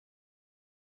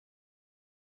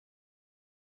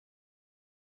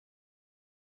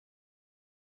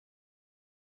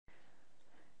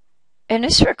In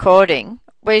this recording,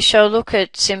 we shall look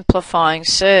at simplifying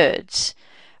surds,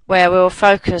 where we'll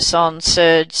focus on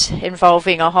surds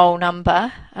involving a whole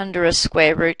number under a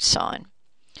square root sign.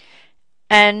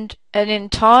 And an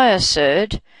entire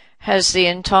surd has the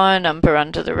entire number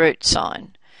under the root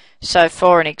sign. So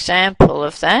for an example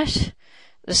of that,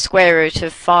 the square root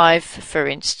of 5, for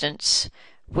instance,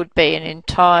 would be an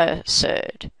entire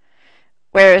surd.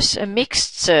 Whereas a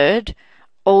mixed surd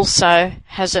also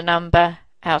has a number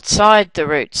outside the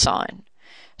root sign.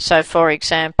 So for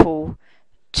example,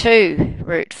 2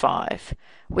 root 5,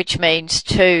 which means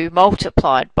 2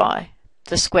 multiplied by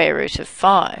the square root of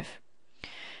 5.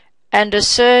 And a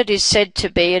surd is said to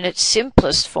be in its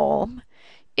simplest form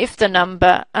if the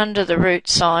number under the root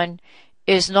sign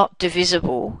is not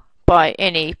divisible by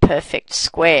any perfect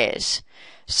squares.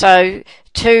 So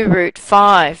 2 root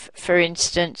 5, for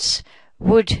instance,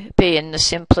 would be in the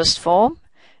simplest form,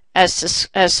 as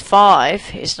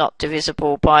 5 is not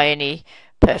divisible by any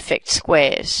perfect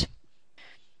squares.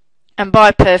 And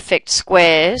by perfect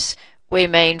squares, we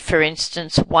mean, for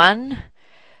instance, 1,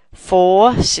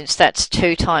 4, since that's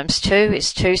 2 times 2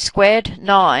 is 2 squared,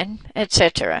 9,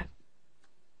 etc.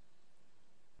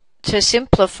 To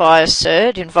simplify a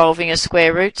surd involving a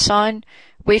square root sign,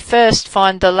 we first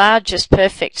find the largest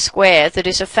perfect square that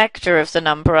is a factor of the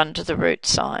number under the root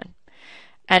sign.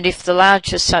 And if the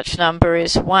largest such number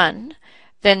is 1,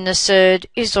 then the surd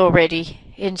is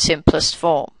already in simplest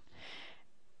form.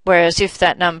 Whereas if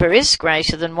that number is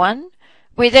greater than 1,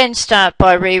 we then start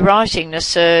by rewriting the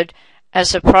surd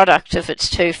as a product of its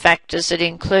two factors that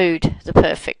include the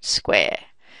perfect square.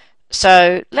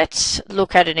 So let's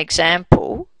look at an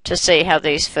example to see how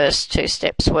these first two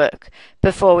steps work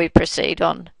before we proceed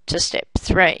on to step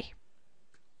 3.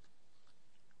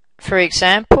 For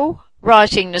example,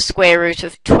 writing the square root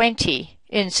of 20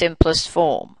 in simplest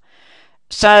form.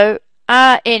 So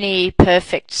are any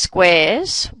perfect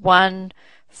squares 1,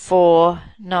 4,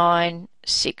 9,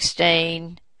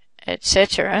 16,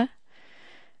 etc.?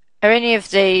 Are any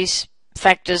of these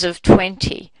factors of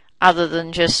 20 other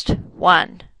than just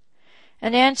 1?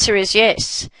 And the answer is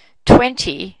yes.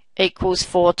 20 equals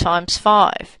 4 times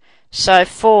 5. So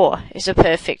 4 is a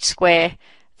perfect square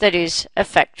that is a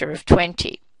factor of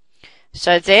 20.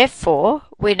 So therefore,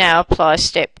 we now apply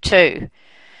step 2,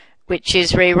 which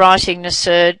is rewriting the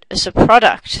surd as a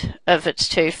product of its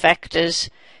two factors,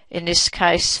 in this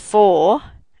case 4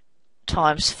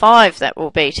 times 5 that will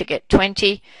be to get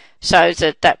 20, so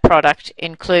that that product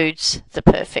includes the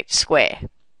perfect square.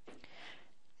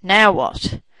 Now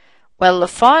what? Well, the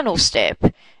final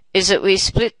step is that we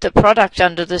split the product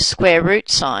under the square root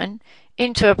sign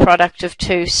into a product of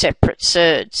two separate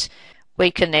surds. We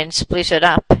can then split it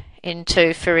up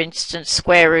into, for instance,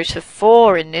 square root of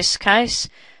 4 in this case,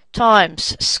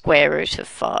 times square root of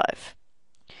 5.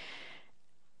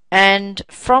 And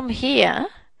from here,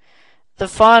 the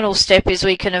final step is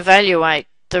we can evaluate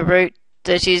the root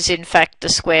that is in fact the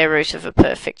square root of a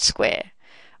perfect square.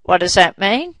 What does that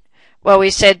mean? Well, we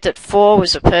said that 4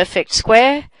 was a perfect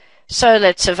square, so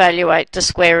let's evaluate the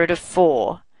square root of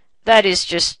 4. That is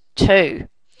just 2.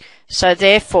 So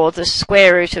therefore the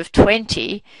square root of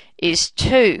 20 is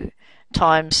 2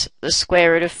 times the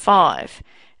square root of 5.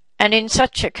 And in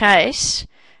such a case,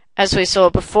 as we saw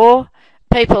before,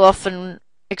 people often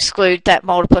exclude that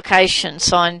multiplication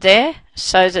sign there,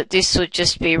 so that this would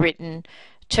just be written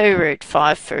 2 root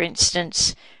 5, for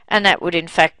instance, and that would in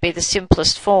fact be the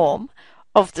simplest form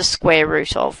of the square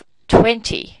root of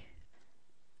 20.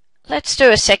 Let's do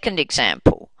a second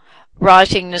example,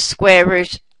 writing the square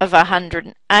root of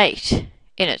 108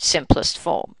 in its simplest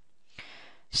form.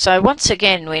 So once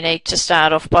again we need to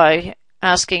start off by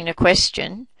asking the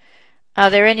question, are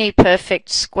there any perfect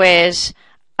squares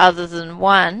other than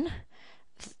 1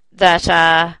 that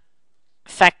are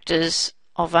factors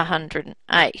of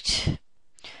 108?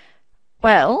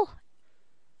 Well,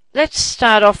 let's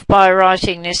start off by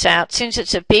writing this out. Since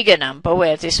it's a bigger number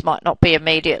where this might not be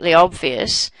immediately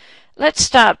obvious, let's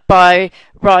start by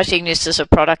writing this as a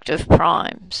product of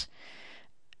primes.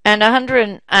 And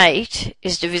 108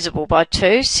 is divisible by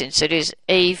 2 since it is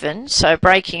even, so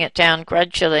breaking it down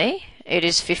gradually, it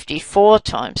is 54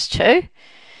 times 2.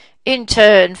 In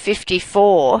turn,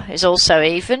 54 is also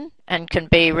even and can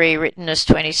be rewritten as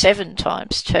 27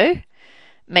 times 2,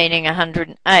 meaning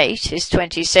 108 is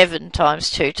 27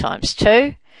 times 2 times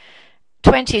 2.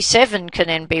 27 can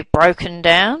then be broken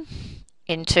down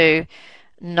into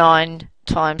 9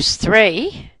 times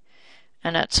 3,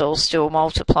 and that's all still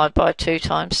multiplied by 2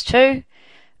 times 2.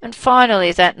 And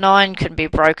finally, that 9 can be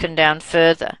broken down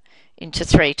further into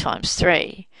 3 times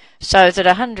 3, so that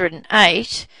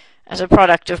 108 as a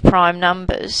product of prime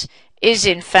numbers is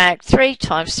in fact 3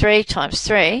 times 3 times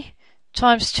 3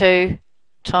 times 2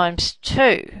 times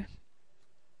 2.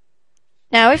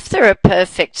 Now if there are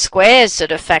perfect squares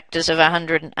that are factors of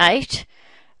 108,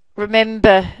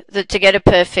 remember that to get a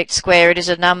perfect square it is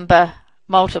a number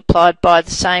multiplied by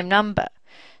the same number.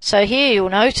 So here you'll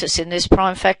notice in this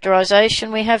prime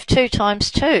factorisation we have 2 times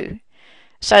 2.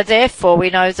 So therefore we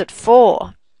know that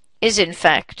 4 is in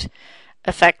fact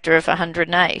a factor of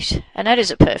 108, and that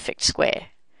is a perfect square.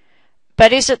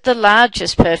 But is it the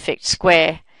largest perfect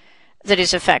square that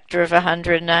is a factor of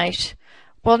 108?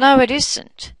 Well, no, it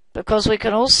isn't, because we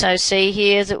can also see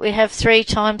here that we have 3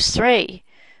 times 3,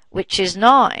 which is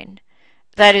 9.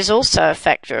 That is also a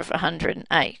factor of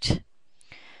 108.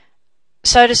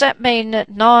 So does that mean that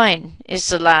 9 is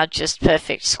the largest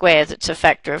perfect square that's a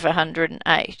factor of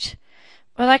 108?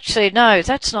 Well, actually, no,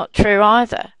 that's not true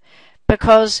either,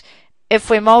 because if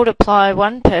we multiply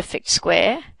one perfect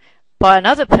square by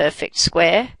another perfect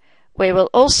square, we will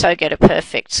also get a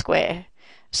perfect square.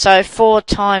 So 4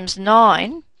 times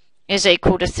 9 is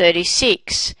equal to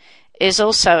 36 is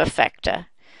also a factor.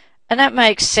 And that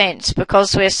makes sense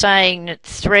because we're saying that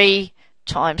 3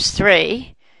 times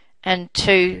 3 and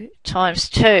 2 times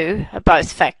 2 are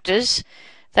both factors.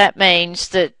 That means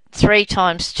that 3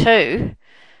 times 2,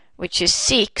 which is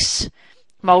 6,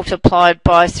 multiplied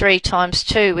by 3 times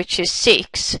 2, which is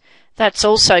 6, that's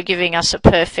also giving us a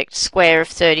perfect square of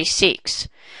 36.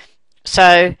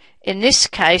 So in this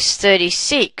case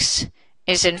 36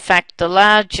 is in fact the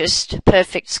largest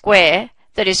perfect square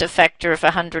that is a factor of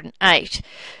 108.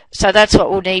 So that's what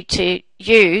we'll need to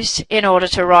use in order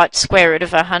to write square root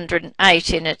of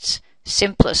 108 in its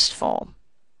simplest form.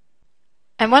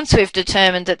 And once we've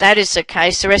determined that that is the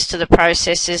case, the rest of the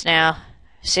process is now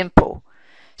simple.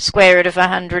 Square root of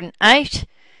 108,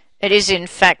 it is in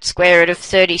fact square root of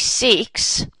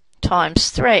 36 times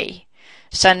 3.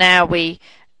 So now we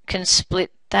can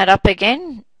split that up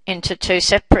again into two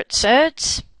separate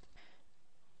surds.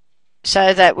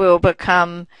 So that will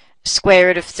become square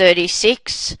root of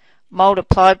 36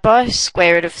 multiplied by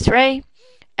square root of 3,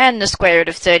 and the square root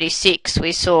of 36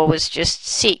 we saw was just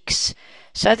 6.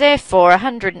 So therefore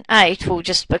 108 will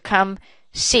just become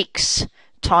 6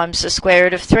 times the square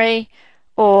root of 3,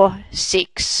 or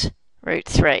 6 root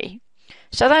 3.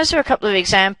 So those are a couple of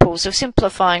examples of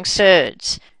simplifying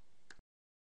surds